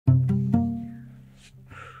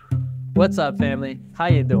What's up, family? How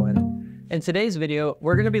you doing? In today's video,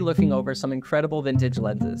 we're going to be looking over some incredible vintage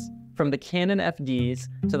lenses, from the Canon FDs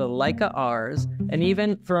to the Leica Rs, and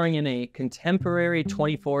even throwing in a contemporary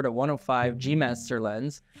 24-105 G Master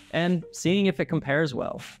lens and seeing if it compares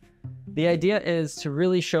well. The idea is to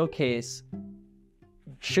really showcase,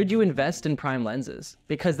 should you invest in prime lenses?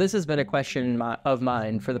 Because this has been a question of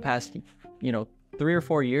mine for the past, 3 or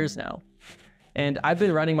 4 years now. And I've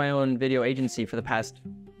been running my own video agency for the past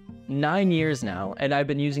 9 years now, and I've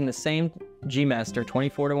been using the same G Master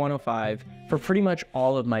 24-105 for pretty much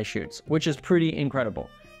all of my shoots, which is pretty incredible.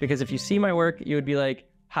 Because if you see my work, you would be like,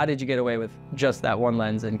 how did you get away with just that one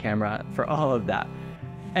lens and camera for all of that?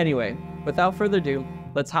 Anyway, without further ado,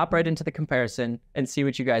 let's hop right into the comparison and see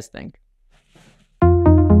what you guys think.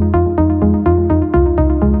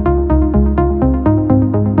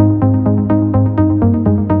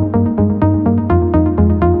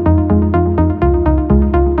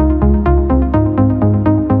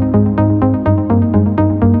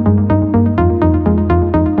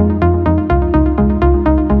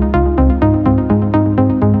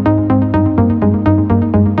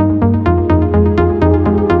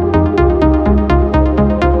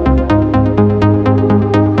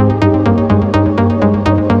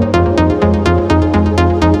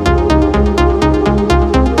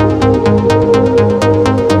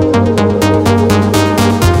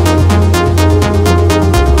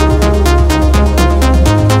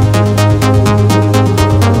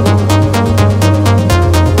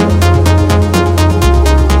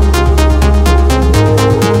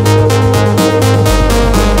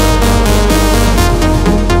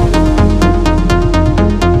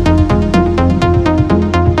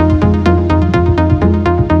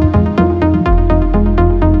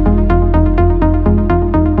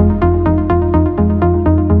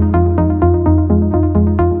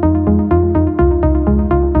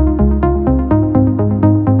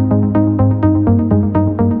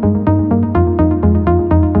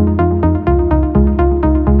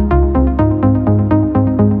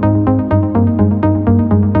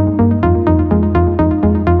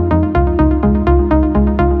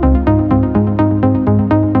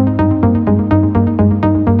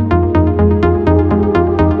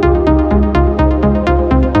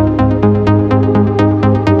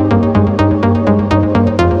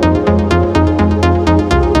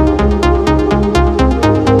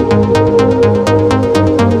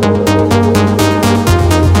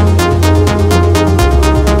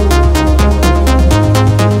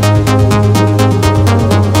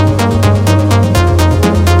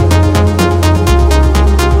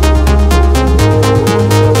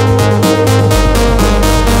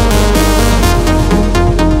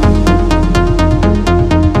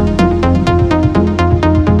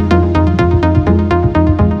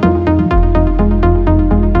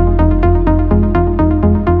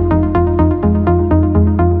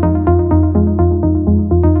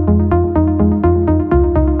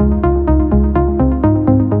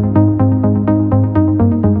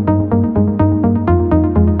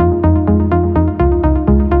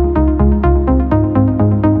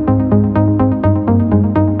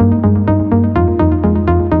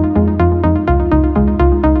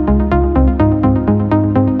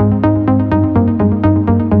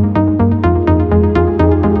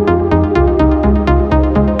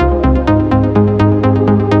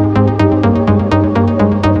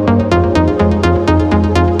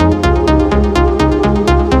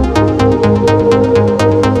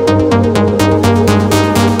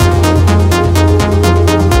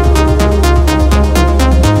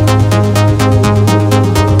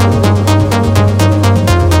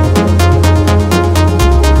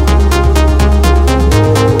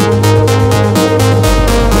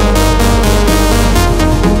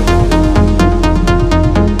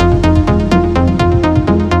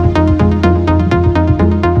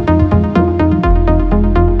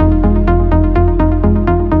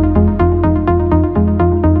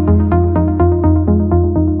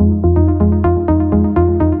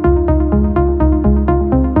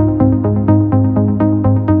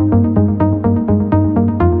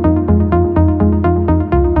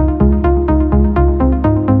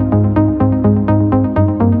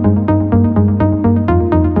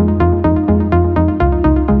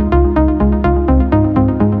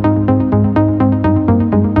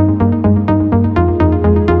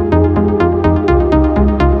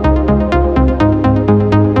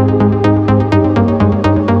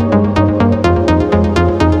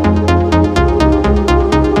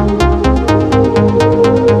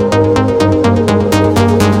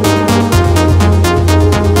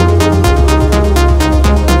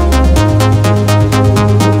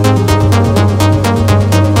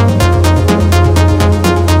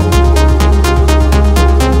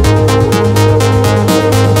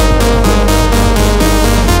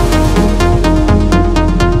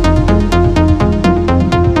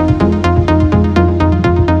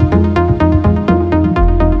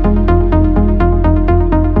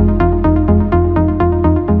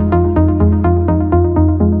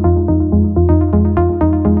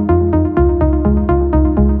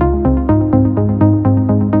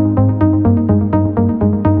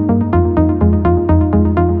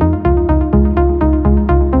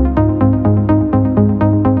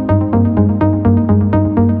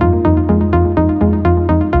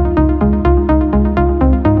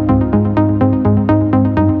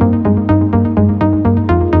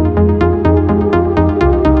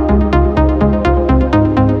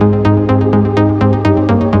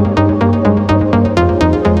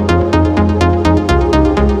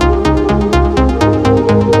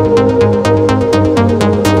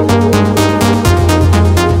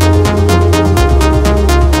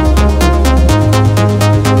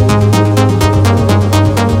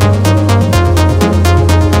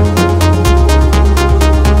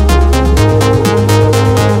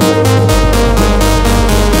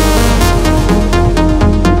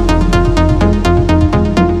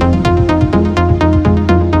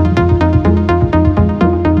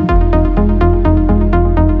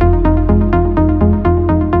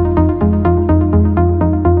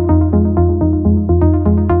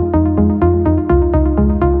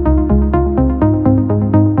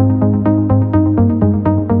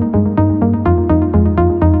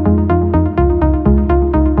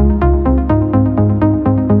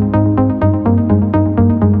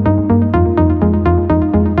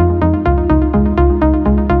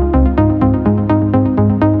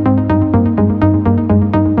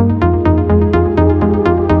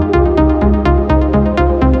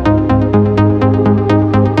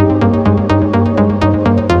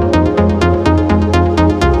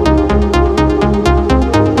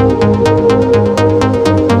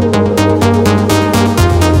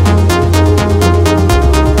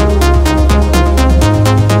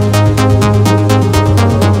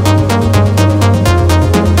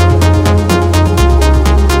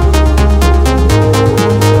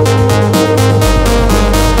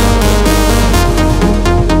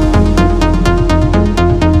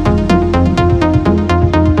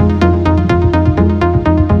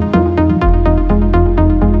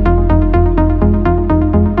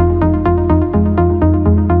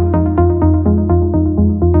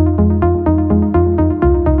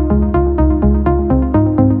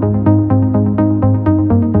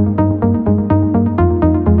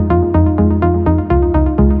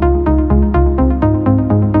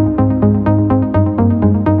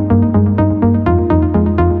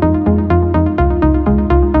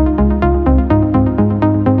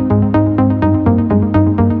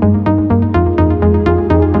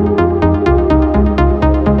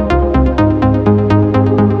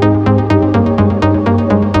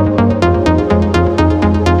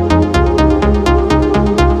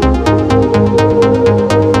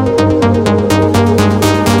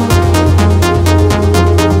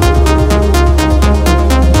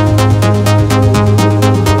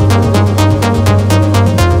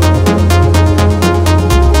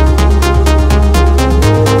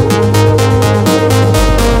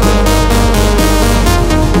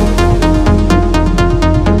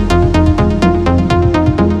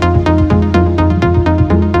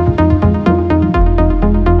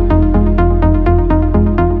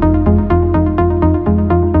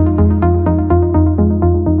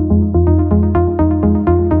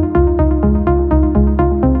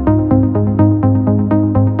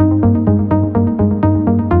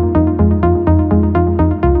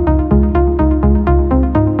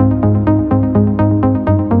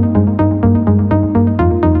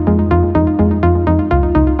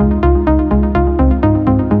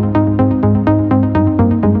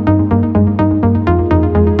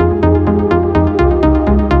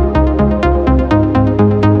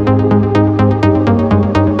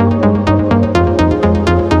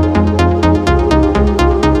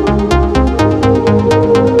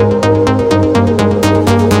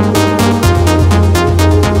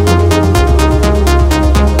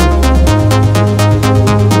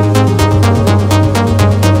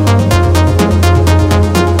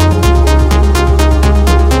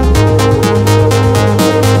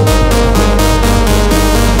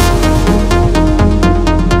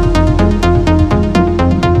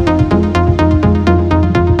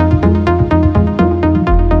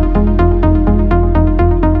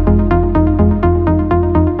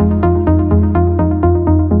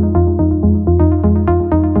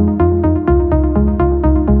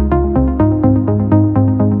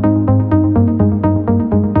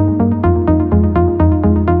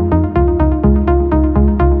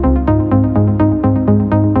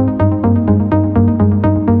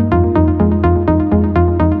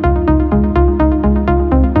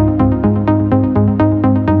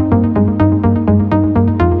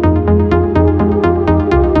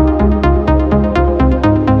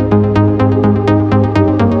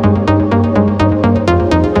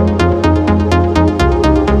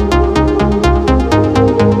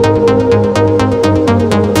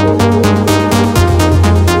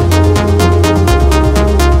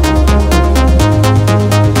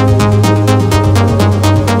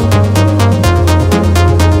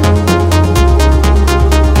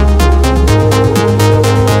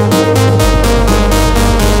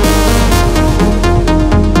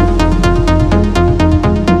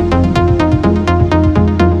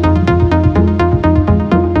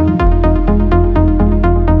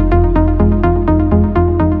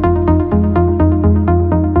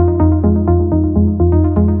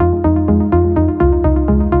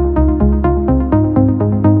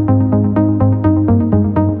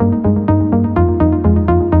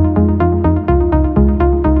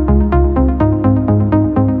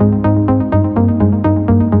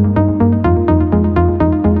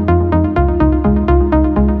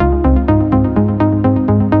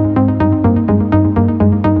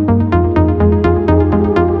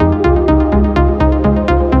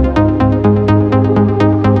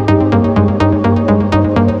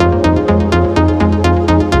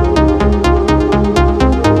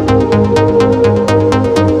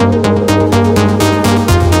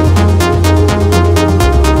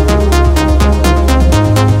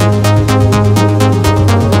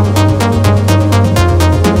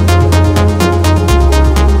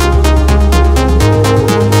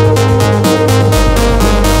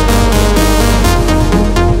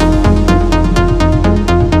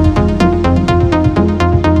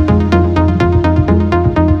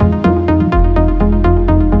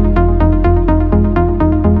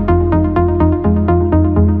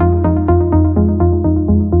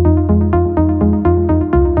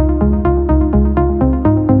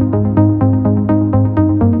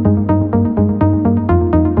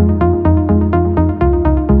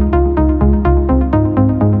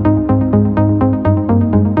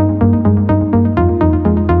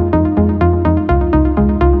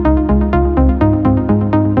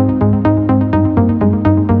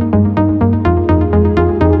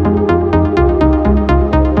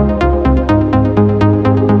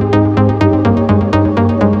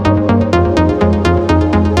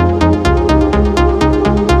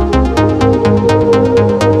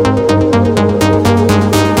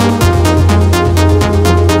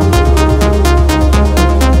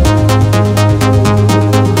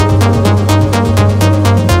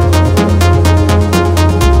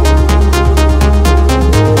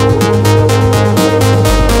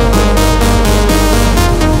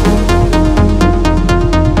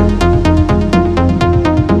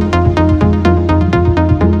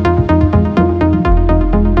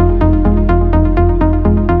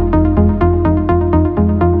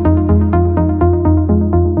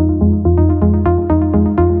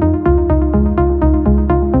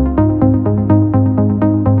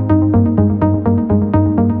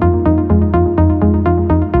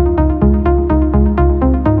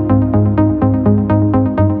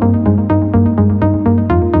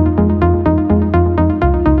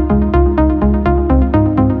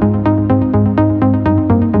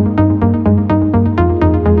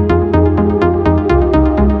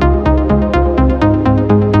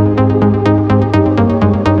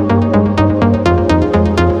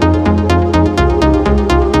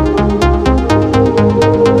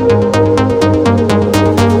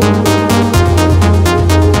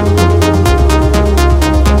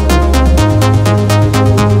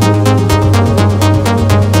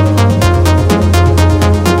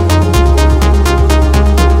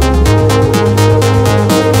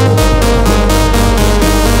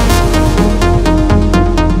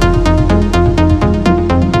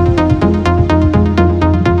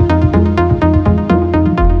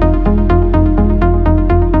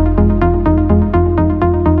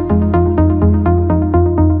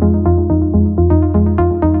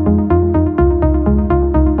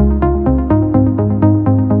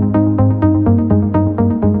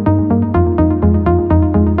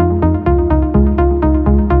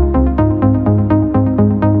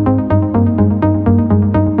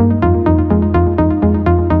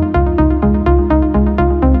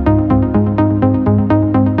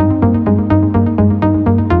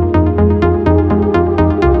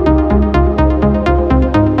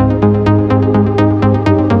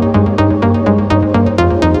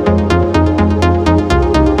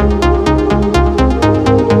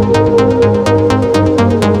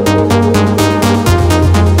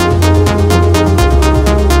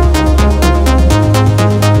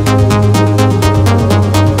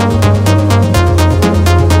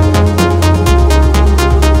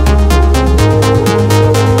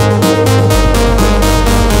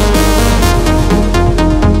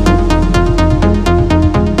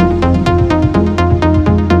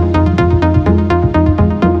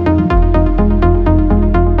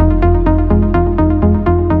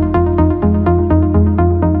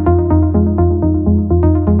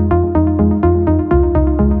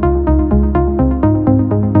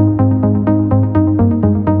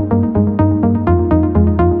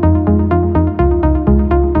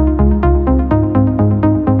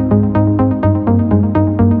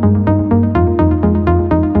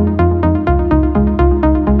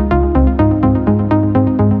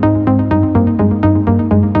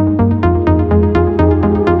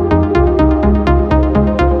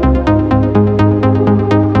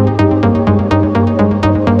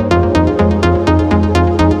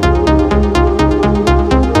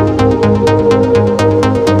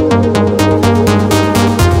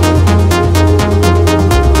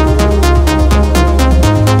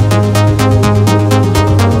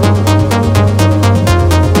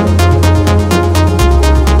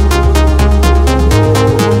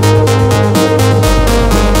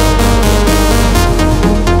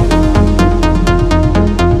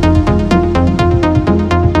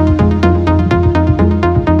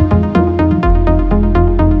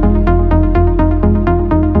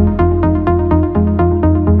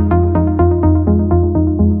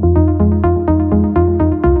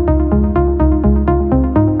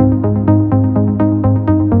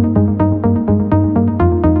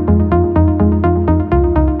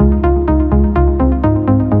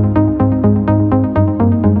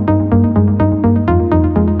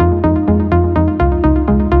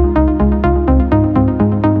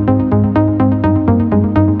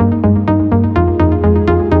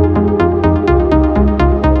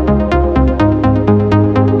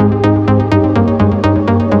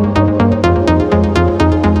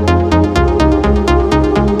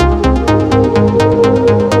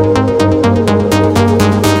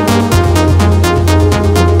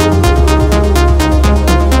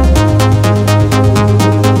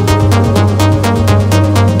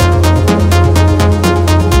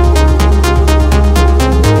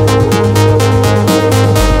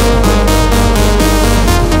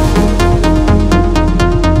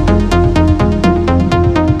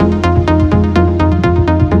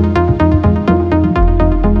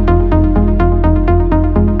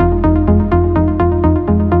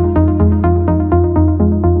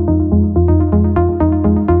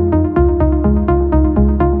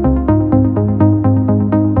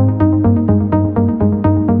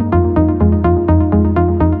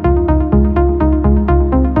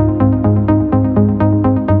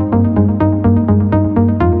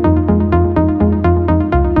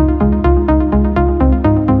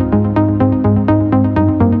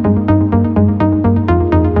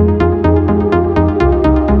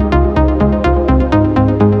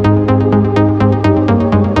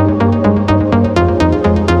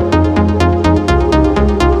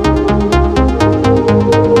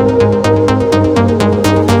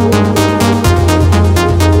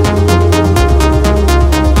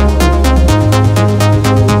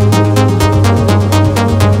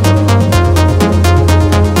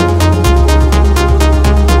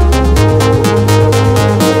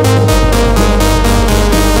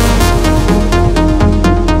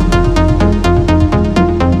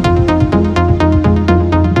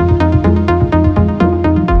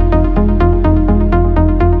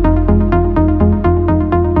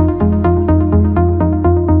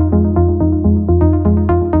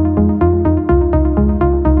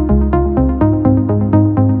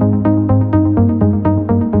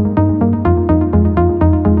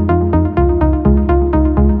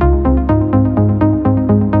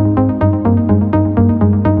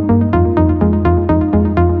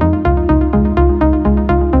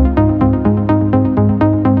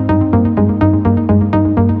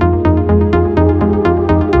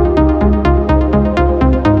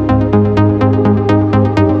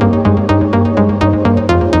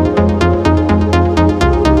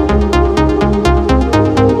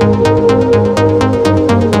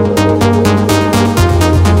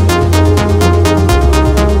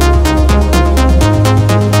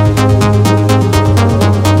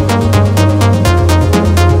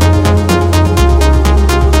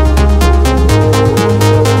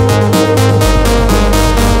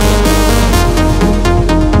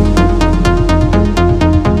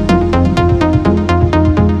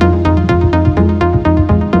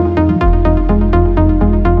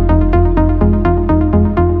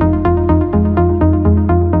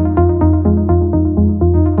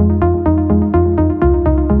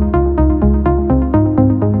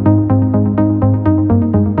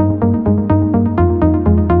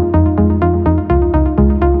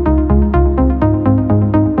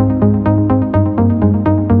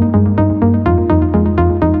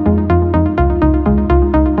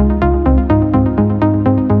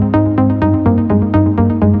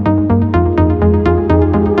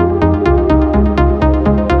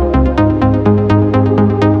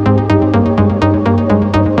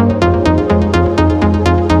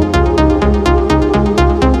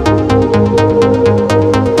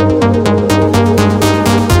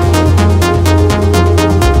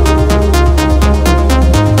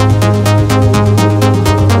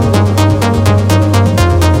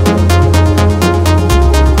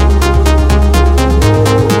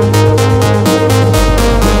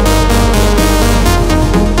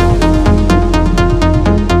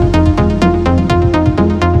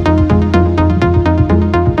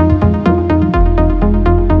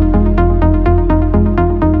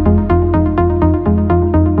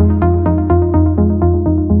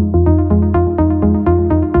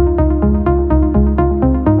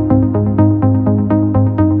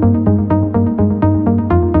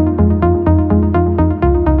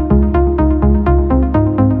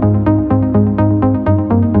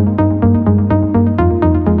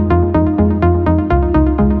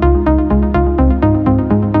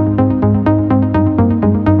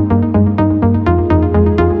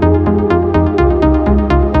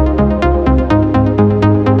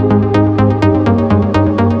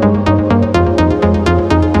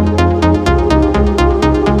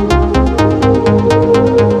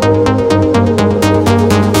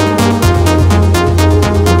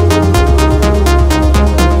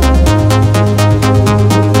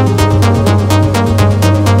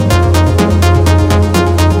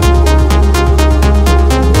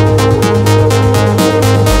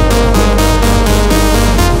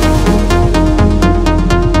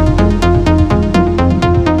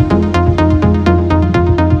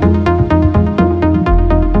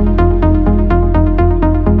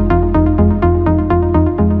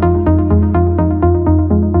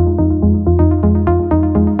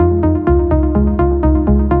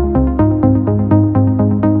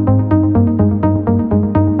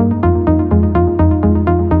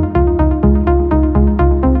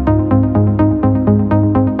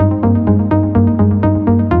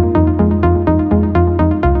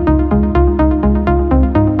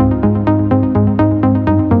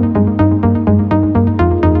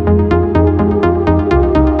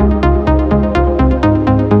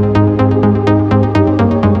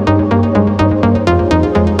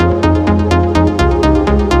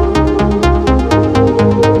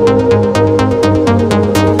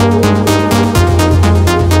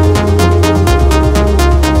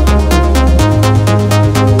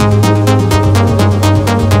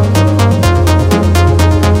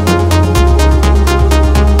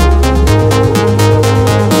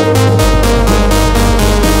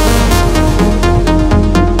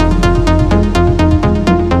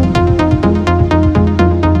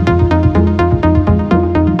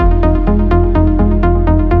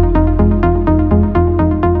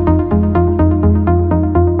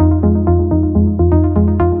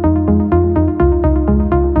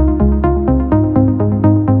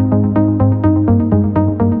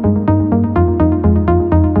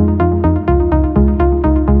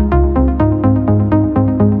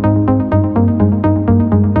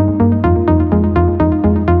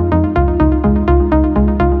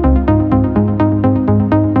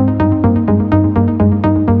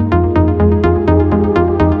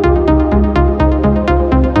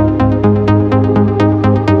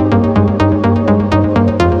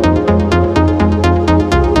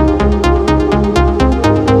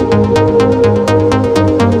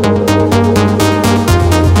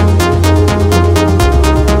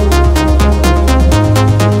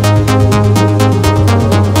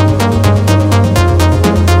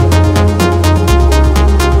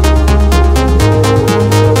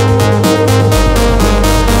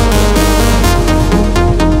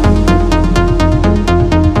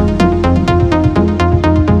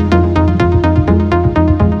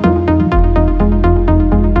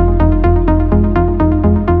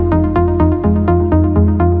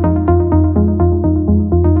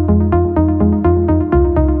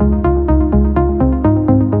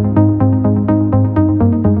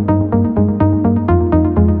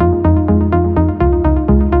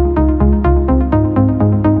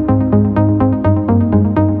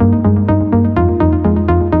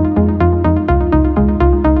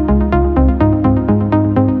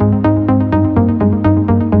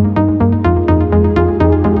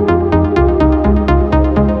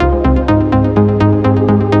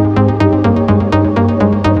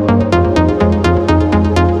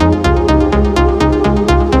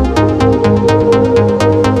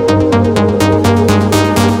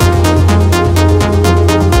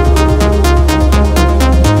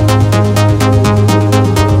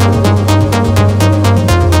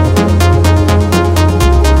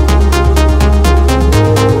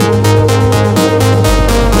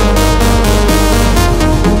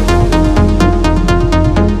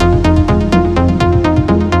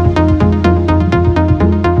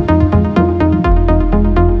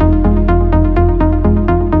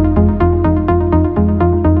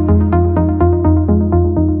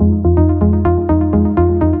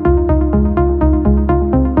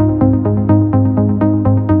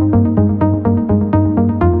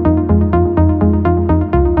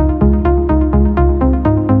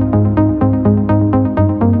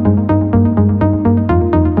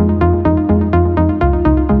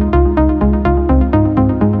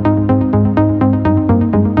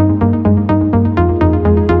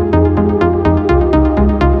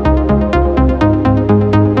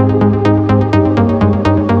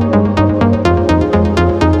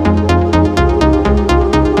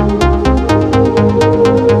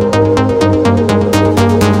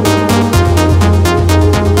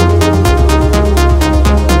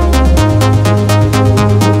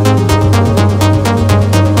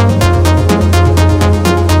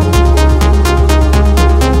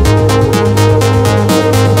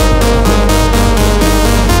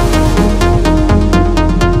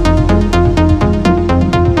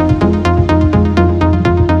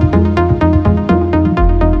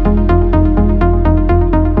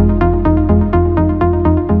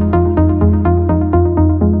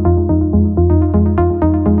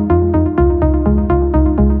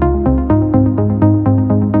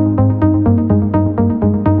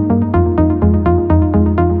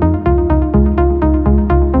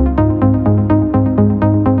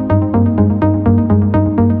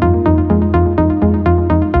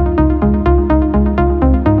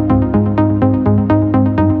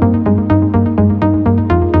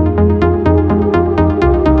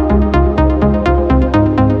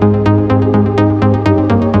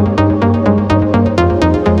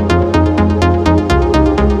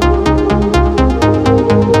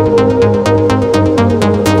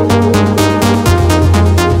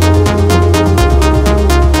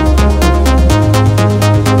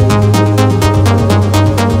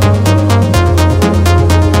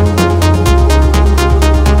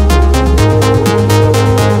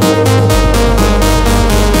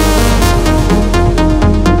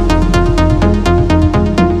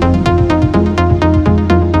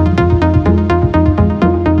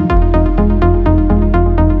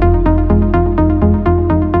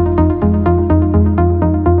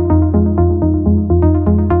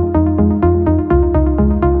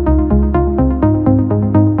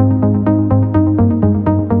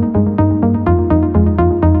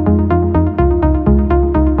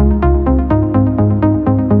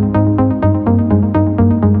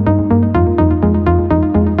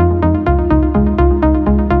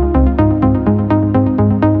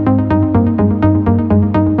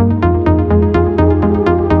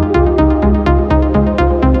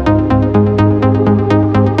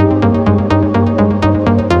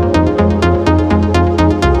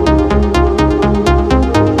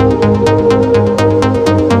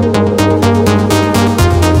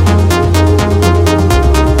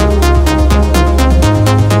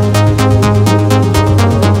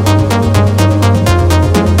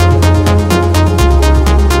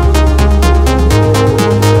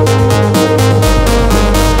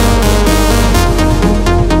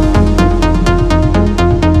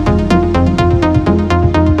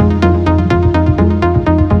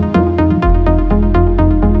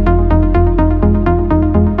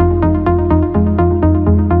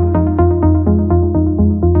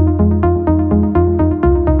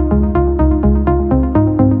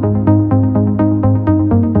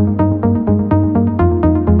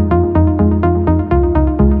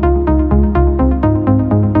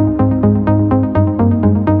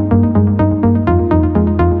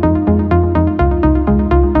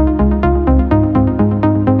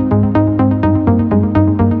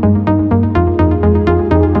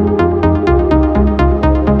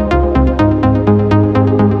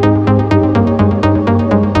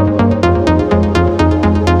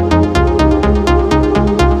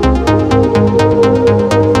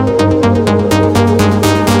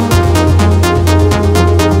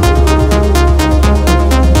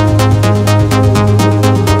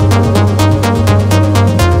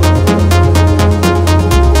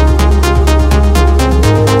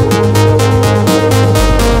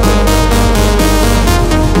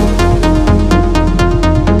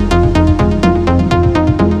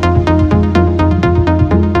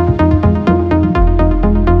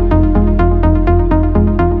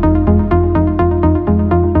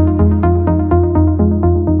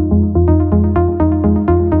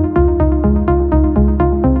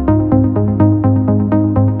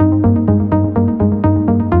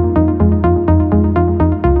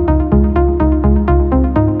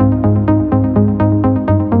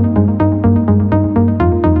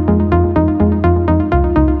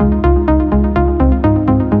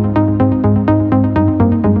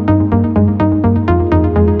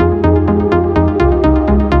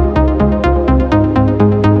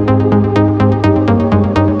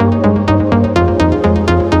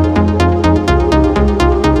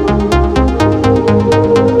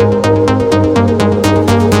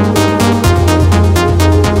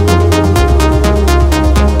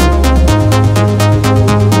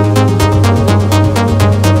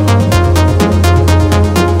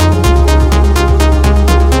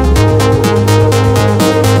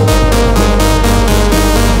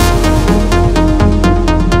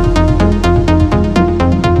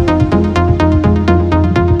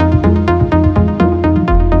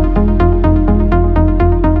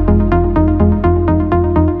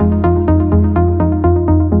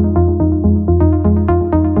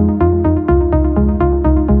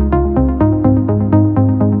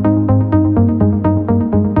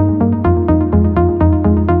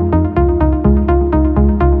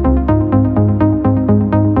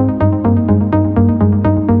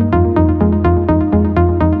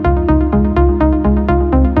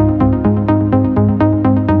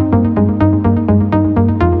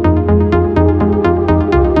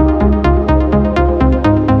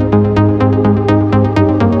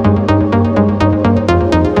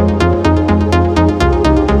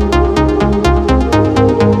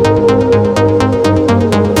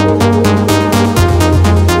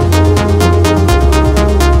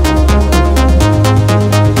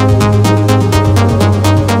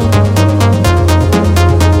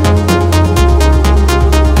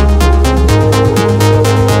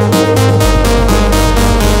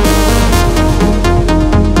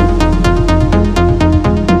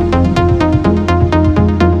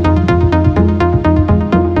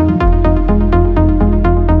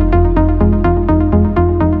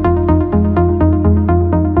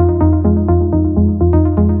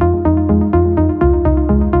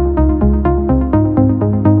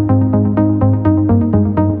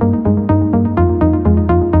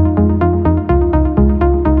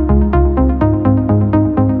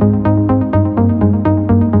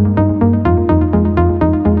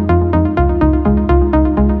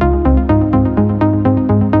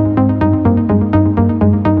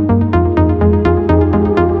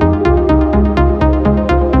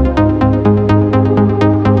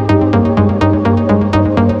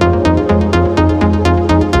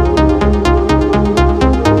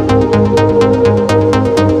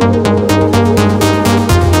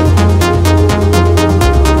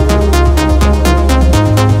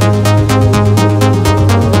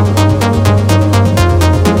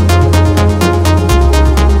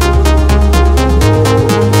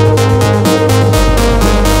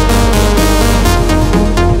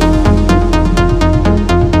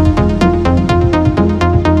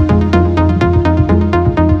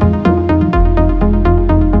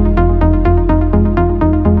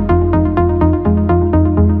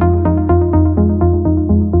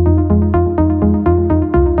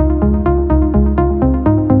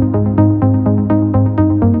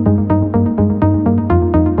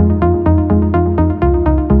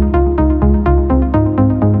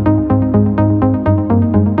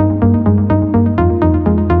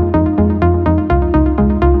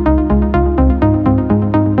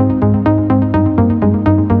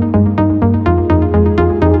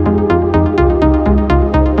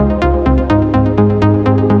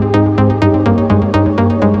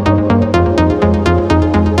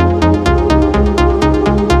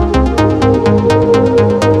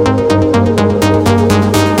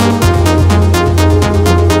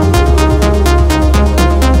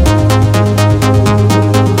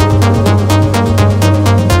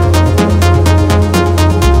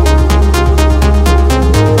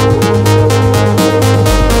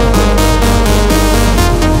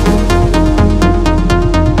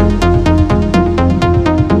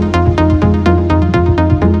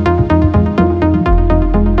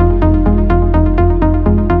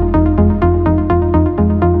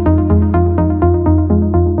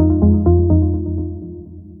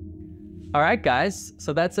 right, guys,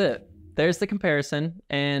 so that's it. There's the comparison,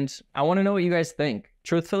 and I want to know what you guys think.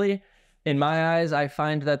 Truthfully, in my eyes, I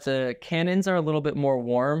find that the Canons are a little bit more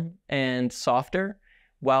warm and softer,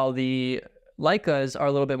 while the Leicas are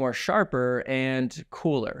a little bit more sharper and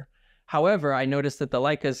cooler. However, I noticed that the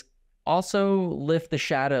Leicas also lift the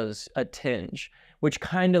shadows a tinge, which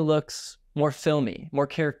kind of looks more filmy, more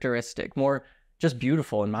characteristic, more just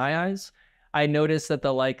beautiful in my eyes. I noticed that the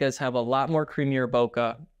Leicas have a lot more creamier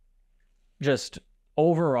bokeh, just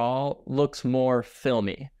overall looks more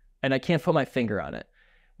filmy, and I can't put my finger on it.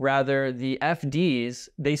 Rather, the FDs,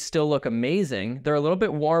 they still look amazing. They're a little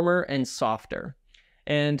bit warmer and softer,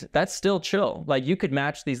 and that's still chill. Like, you could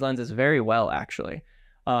match these lenses very well, actually,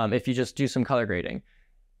 if you just do some color grading.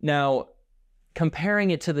 Now, comparing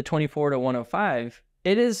it to the 24-105,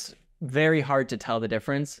 it is very hard to tell the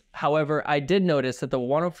difference. However, I did notice that the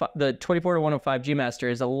 24-105 G Master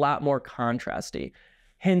is a lot more contrasty.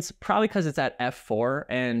 Hence, probably because it's at f4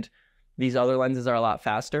 and these other lenses are a lot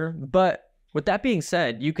faster. But with that being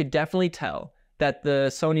said, you could definitely tell that the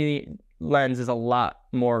Sony lens is a lot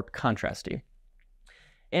more contrasty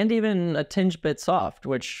and even a tinge bit soft,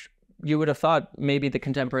 which you would have thought maybe the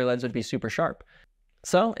contemporary lens would be super sharp.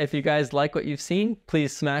 So if you guys like what you've seen,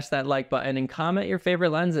 please smash that like button and comment your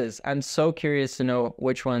favorite lenses. I'm so curious to know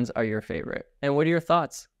which ones are your favorite and what are your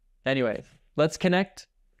thoughts. Anyway, let's connect.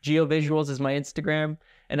 GeoVisuals is my Instagram,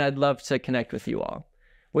 and I'd love to connect with you all.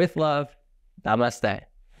 With love, namaste.